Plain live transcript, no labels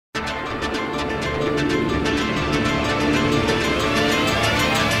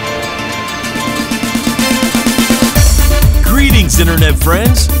Internet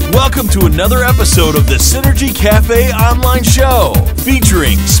friends. Welcome to another episode of the Synergy Cafe online show,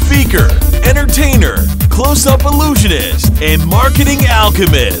 featuring speaker, entertainer, close-up illusionist, and marketing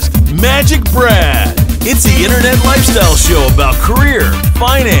alchemist, MagicBrad. It's the Internet lifestyle show about career,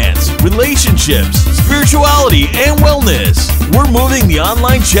 finance, relationships, spirituality, and wellness. We're moving the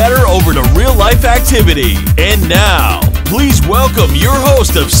online chatter over to real-life activity. And now, please welcome your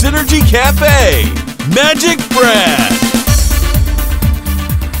host of Synergy Cafe, MagicBrad.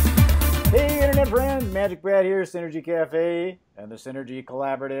 Hey Internet friends, MagicBrad here, Synergy Cafe and the Synergy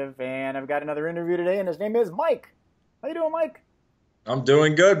Collaborative, and I've got another interview today, and his name is Mike. How you doing, Mike? I'm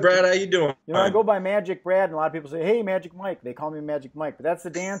doing good, Brad. How you doing? You know, I go by MagicBrad, and a lot of people say, hey, Magic Mike. They call me Magic Mike, but that's the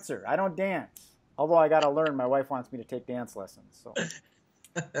dancer. I don't dance. Although I got to learn. My wife wants me to take dance lessons. So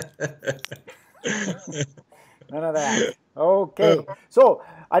none of that. Okay. So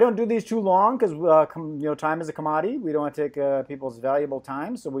I don't do these too long because time is a commodity. We don't want to take people's valuable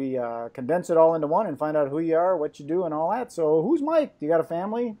time. So we condense it all into one and find out who you are, what you do, and all that. So who's Mike? Do you got a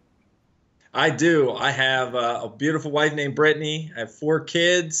family? I do. I have a beautiful wife named Brittany. I have 4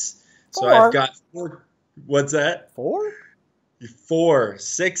 kids. So Four? I've got 4. What's that? 4? 4,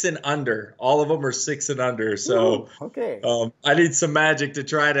 6 and under. All of them are 6 and under. So ooh, okay. I need some magic to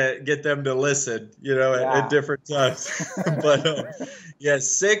try to get them to listen, at different times. But yeah,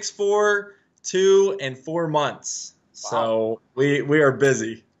 6, 4, 2, and 4 months. Wow. So we are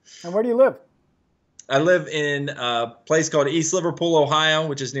busy. And where do you live? I live in a place called East Liverpool, Ohio,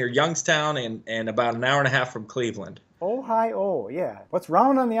 which is near Youngstown and about an hour and a half from Cleveland. Ohio, yeah. What's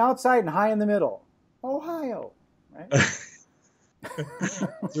round on the outside and high in the middle? Ohio, right?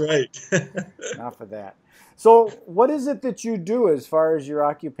 That's right. Enough of that. So what is it that you do as far as your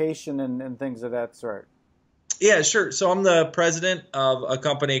occupation and things of that sort? Yeah, sure. So I'm the president of a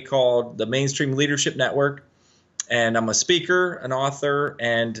company called the Mainstream Leadership Network, and I'm a speaker, an author,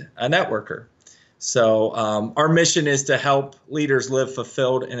 and a networker. So our mission is to help leaders live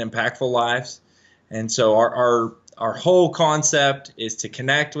fulfilled and impactful lives. And so our whole concept is to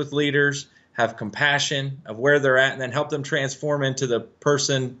connect with leaders, have compassion of where they're at, and then help them transform into the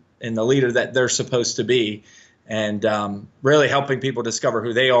person and the leader that they're supposed to be. And really helping people discover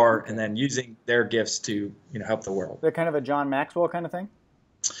who they are and then using their gifts to help the world. They're kind of a John Maxwell kind of thing?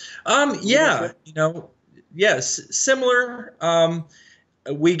 Yeah, yes, similar.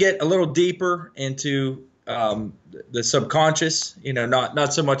 We get a little deeper into the subconscious,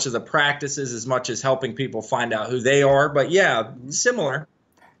 not so much of the practices as much as helping people find out who they are. But yeah, similar.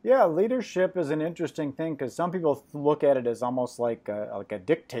 Yeah, leadership is an interesting thing because some people look at it as almost like a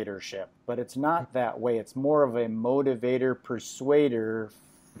dictatorship, but it's not that way. It's more of a motivator, persuader,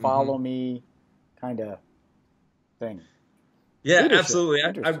 follow me kind of thing. Yeah, leadership.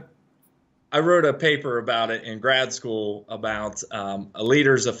 Absolutely. I wrote a paper about it in grad school about a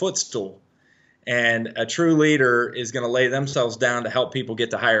leader's a footstool, and a true leader is going to lay themselves down to help people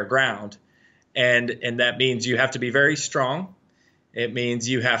get to higher ground, and that means you have to be very strong. It means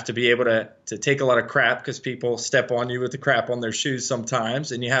you have to be able to take a lot of crap because people step on you with the crap on their shoes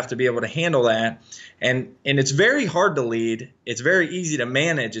sometimes, and you have to be able to handle that. And it's very hard to lead. It's very easy to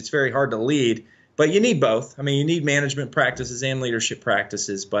manage. It's very hard to lead. But you need both. I mean, you need management practices and leadership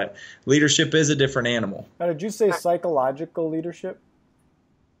practices, but leadership is a different animal. Now, did you say psychological leadership?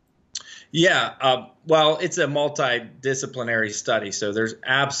 Yeah, well, it's a multidisciplinary study, so there's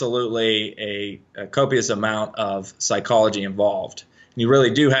absolutely a copious amount of psychology involved. You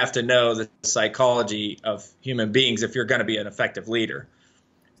really do have to know the psychology of human beings if you're going to be an effective leader.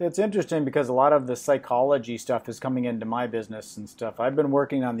 It's interesting because a lot of the psychology stuff is coming into my business and stuff. I've been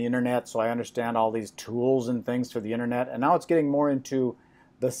working on the internet, so I understand all these tools and things for the internet, and now it's getting more into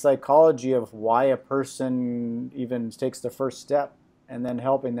the psychology of why a person even takes the first step and then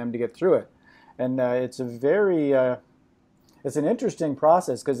helping them to get through it. And it's a very, it's an interesting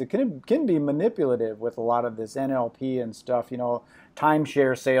process because it can be manipulative with a lot of this NLP and stuff,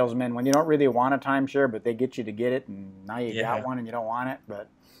 timeshare salesmen, when you don't really want a timeshare, but they get you to get it, and now you got one and you don't want it. But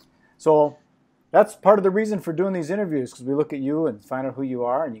so that's part of the reason for doing these interviews, because we look at you and find out who you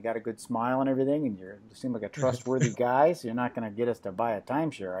are, and you got a good smile and everything, and you seem like a trustworthy guy, so you're not going to get us to buy a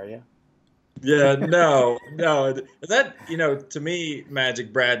timeshare, are you? Yeah, no. That, to me,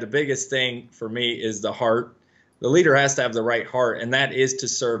 MagicBrad, the biggest thing for me is the heart. The leader has to have the right heart, and that is to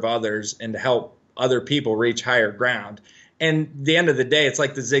serve others and to help other people reach higher ground. And at the end of the day, it's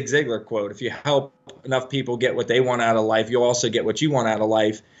like the Zig Ziglar quote. If you help enough people get what they want out of life, you'll also get what you want out of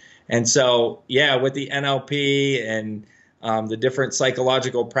life. And so, yeah, with the NLP and the different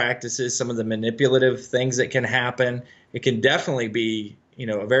psychological practices, some of the manipulative things that can happen, it can definitely be,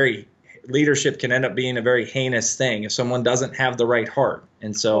 a very leadership can end up being a very heinous thing if someone doesn't have the right heart.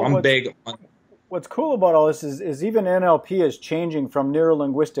 And so I'm big on. What's cool about all this is even NLP is changing from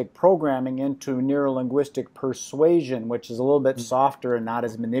neuro-linguistic programming into neuro-linguistic persuasion, which is a little bit softer and not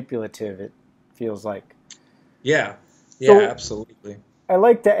as manipulative, it feels like. Yeah, So, absolutely. I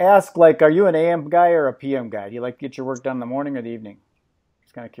like to ask, like, are you an AM guy or a PM guy? Do you like to get your work done in the morning or the evening?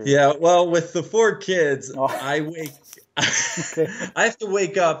 Just kind of curious. Yeah, well, with the 4 kids, Okay. I have to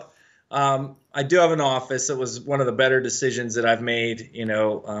wake up. I do have an office. It was one of the better decisions that I've made.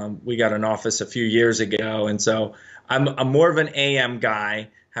 We got an office a few years ago, and so I'm more of an AM guy.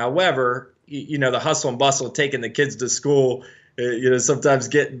 However, the hustle and bustle of taking the kids to school, sometimes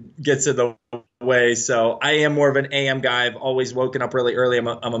gets in the way. So I am more of an AM guy. I've always woken up really early. I'm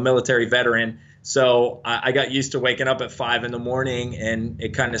a military veteran, so I got used to waking up at 5 in the morning, and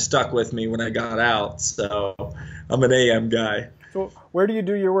it kind of stuck with me when I got out. So I'm an AM guy. So where do you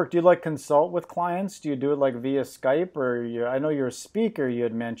do your work? Do you like consult with clients? Do you do it like via Skype, or I know you're a speaker, you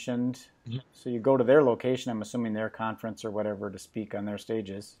had mentioned. Mm-hmm. So you go to their location, I'm assuming their conference or whatever, to speak on their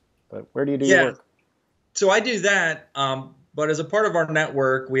stages. But where do you do your work? So I do that. But as a part of our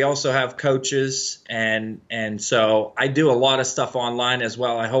network, we also have coaches, and so I do a lot of stuff online as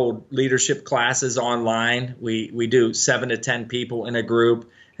well. I hold leadership classes online. We do 7 to 10 people in a group,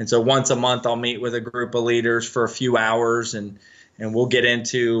 and so once a month I'll meet with a group of leaders for a few hours, and we'll get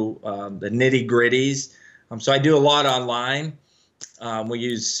into the nitty-gritties. So I do a lot online. We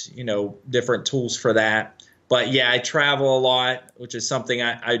use different tools for that. But yeah, I travel a lot, which is something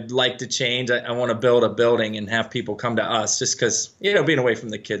I'd like to change. I want to build a building and have people come to us, just because being away from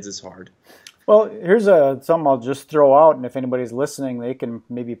the kids is hard. Well, here's something I'll just throw out, and if anybody's listening, they can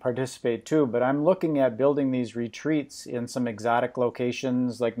maybe participate too. But I'm looking at building these retreats in some exotic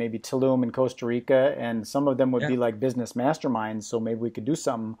locations, like maybe Tulum in Costa Rica, and some of them would be like business masterminds. So maybe we could do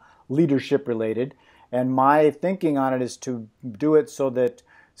something leadership related. And my thinking on it is to do it so that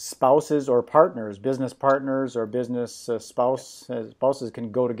spouses or partners, business partners or business spouses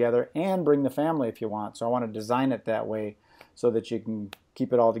can go together and bring the family if you want. So I want to design it that way so that you can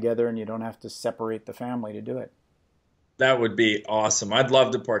keep it all together and you don't have to separate the family to do it. That would be awesome. I'd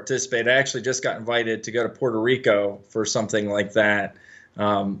love to participate. I actually just got invited to go to Puerto Rico for something like that.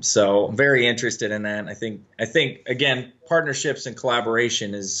 So I'm very interested in that. I think again, partnerships and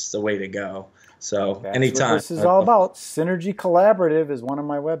collaboration is the way to go. So that's anytime. What this is all about. Synergy Collaborative is one of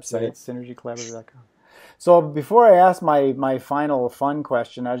my websites, synergycollaborative.com. So before I ask my final fun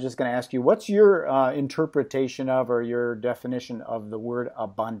question, I was just going to ask you, what's your interpretation of or your definition of the word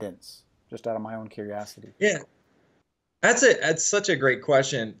abundance? Just out of my own curiosity. Yeah, that's such a great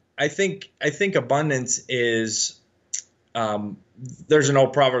question. I think abundance is. There's an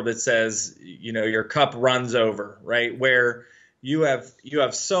old proverb that says, your cup runs over, right? Where you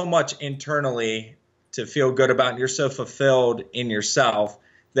have so much internally to feel good about, and you're so fulfilled in yourself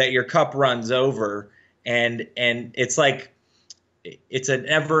that your cup runs over, and it's like it's an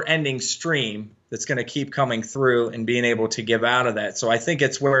ever-ending stream that's going to keep coming through and being able to give out of that. So I think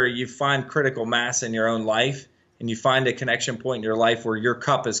it's where you find critical mass in your own life, and you find a connection point in your life where your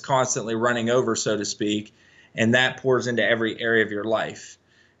cup is constantly running over, so to speak, and that pours into every area of your life.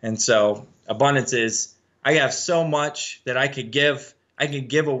 And so abundance is, I have so much that I could give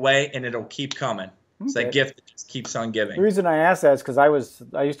away, and it'll keep coming. Okay. It's that gift that just keeps on giving. The reason I asked that is because I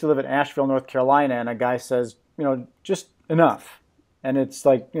used to live in Asheville, North Carolina, and a guy says, just enough. And it's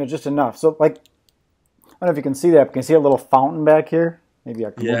like, just enough. So like, I don't know if you can see that, but can you see a little fountain back here? Maybe I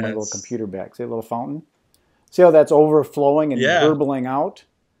can move my little computer back. See a little fountain? See how that's overflowing and burbling out?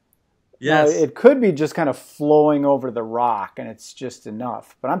 Yes. Now, it could be just kind of flowing over the rock, and it's just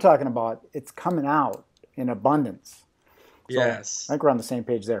enough. But I'm talking about it's coming out in abundance. So yes. I think we're on the same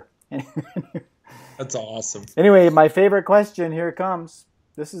page there. That's awesome. Anyway, my favorite question, here it comes.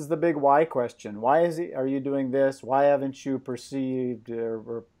 This is the big why question. Why are you doing this? Why haven't you pursued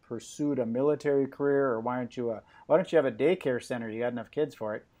a military career? Or why don't you have a daycare center? You got enough kids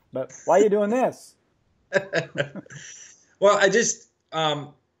for it. But why are you doing this? Well,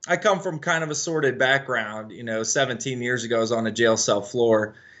 I come from kind of a sordid background. 17 years ago, I was on a jail cell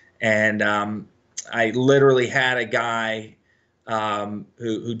floor, and I literally had a guy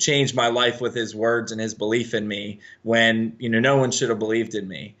who changed my life with his words and his belief in me when no one should have believed in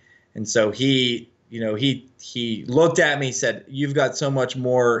me. And so he looked at me, said, "You've got so much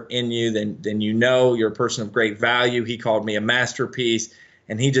more in you than you're a person of great value." He called me a masterpiece,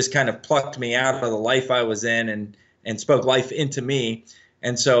 and he just kind of plucked me out of the life I was in and spoke life into me.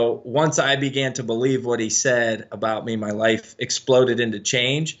 And so once I began to believe what he said about me, my life exploded into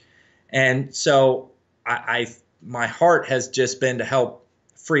change. And so my heart has just been to help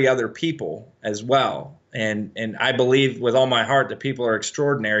free other people as well. And I believe with all my heart that people are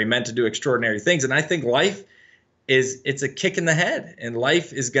extraordinary, meant to do extraordinary things. And I think life it's a kick in the head, and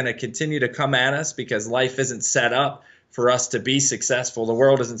life is going to continue to come at us because life isn't set up for us to be successful. The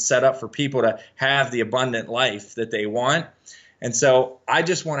world isn't set up for people to have the abundant life that they want. And so I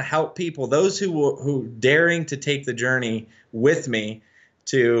just want to help people, those who daring to take the journey with me,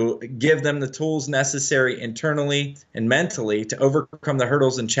 to give them the tools necessary internally and mentally to overcome the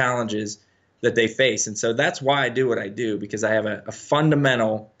hurdles and challenges that they face. And so that's why I do what I do, because I have a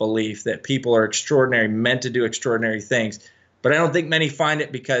fundamental belief that people are extraordinary, meant to do extraordinary things. But I don't think many find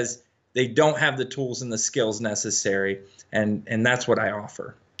it because they don't have the tools and the skills necessary. And that's what I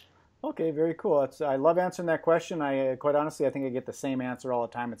offer. Okay, very cool. I love answering that question. Quite honestly, I think I get the same answer all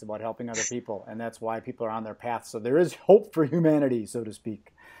the time. It's about helping other people, and that's why people are on their path. So there is hope for humanity, so to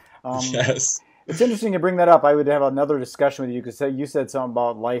speak. Yes. It's interesting you bring that up. I would have another discussion with you because you said something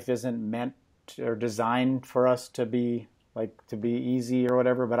about life isn't meant or designed for us to be easy or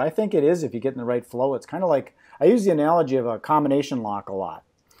whatever. But I think it is if you get in the right flow. It's kind of like, I use the analogy of a combination lock a lot.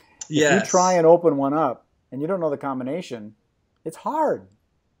 Yes. If you try and open one up and you don't know the combination, it's hard.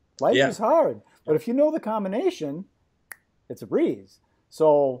 Life is hard. But if you know the combination, it's a breeze.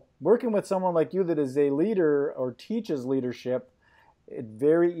 So working with someone like you that is a leader or teaches leadership, it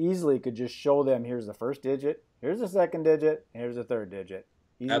very easily could just show them, here's the first digit, here's the second digit, here's the third digit.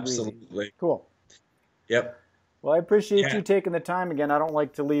 Easy, absolutely. Breezy. Cool. Yep. Well, I appreciate you taking the time. Again, I don't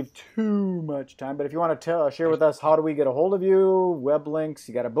like to leave too much time, but if you want to share with us, how do we get a hold of you, web links,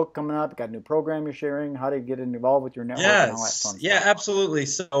 you got a book coming up, you got a new program you're sharing, how do you get involved with your network and all that fun stuff? Yeah, absolutely.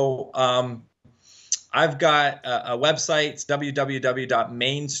 So I've got a website. It's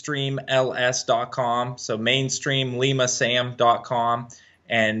www.mainstreamls.com. So mainstreamlimasam.com.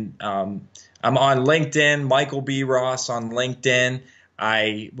 And I'm on LinkedIn, Michael B. Ross on LinkedIn.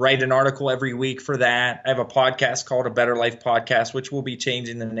 I write an article every week for that. I have a podcast called A Better Life Podcast, which will be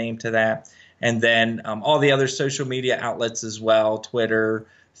changing the name to that. And then all the other social media outlets as well, Twitter,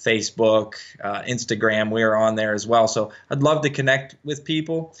 Facebook, Instagram, we're on there as well. So I'd love to connect with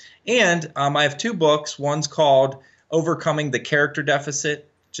people. And I have two books. One's called Overcoming the Character Deficit,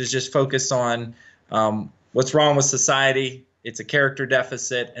 which is just focused on what's wrong with society. It's a character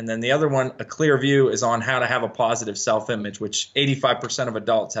deficit. And then the other one, A Clear View, is on how to have a positive self-image, which 85% of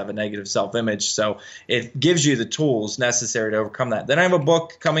adults have a negative self-image. So it gives you the tools necessary to overcome that. Then I have a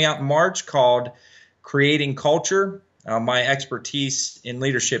book coming out in March called Creating Culture. My expertise in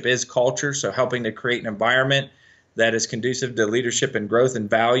leadership is culture, so helping to create an environment that is conducive to leadership and growth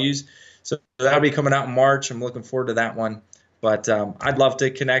and values. So that'll be coming out in March. I'm looking forward to that one. But I'd love to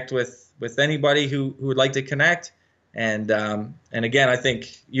connect with anybody who would like to connect. And again, I think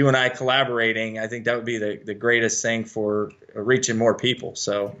you and I collaborating, I think that would be the greatest thing for reaching more people.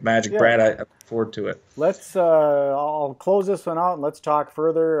 So MagicBrad, I look forward to it. I'll close this one out and let's talk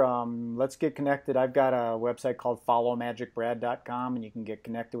further. Let's get connected. I've got a website called followmagicbrad.com, and you can get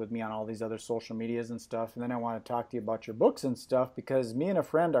connected with me on all these other social medias and stuff. And then I want to talk to you about your books and stuff, because me and a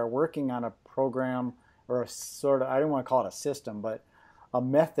friend are working on a program, or a sort of, I don't want to call it a system, but a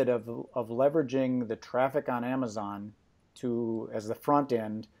method of leveraging the traffic on Amazon as the front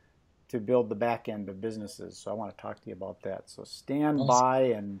end to build the back end of businesses. So I want to talk to you about that. So stand by,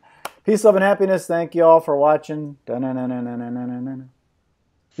 and peace, love, and happiness. Thank you all for watching. Be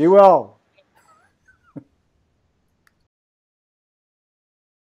well.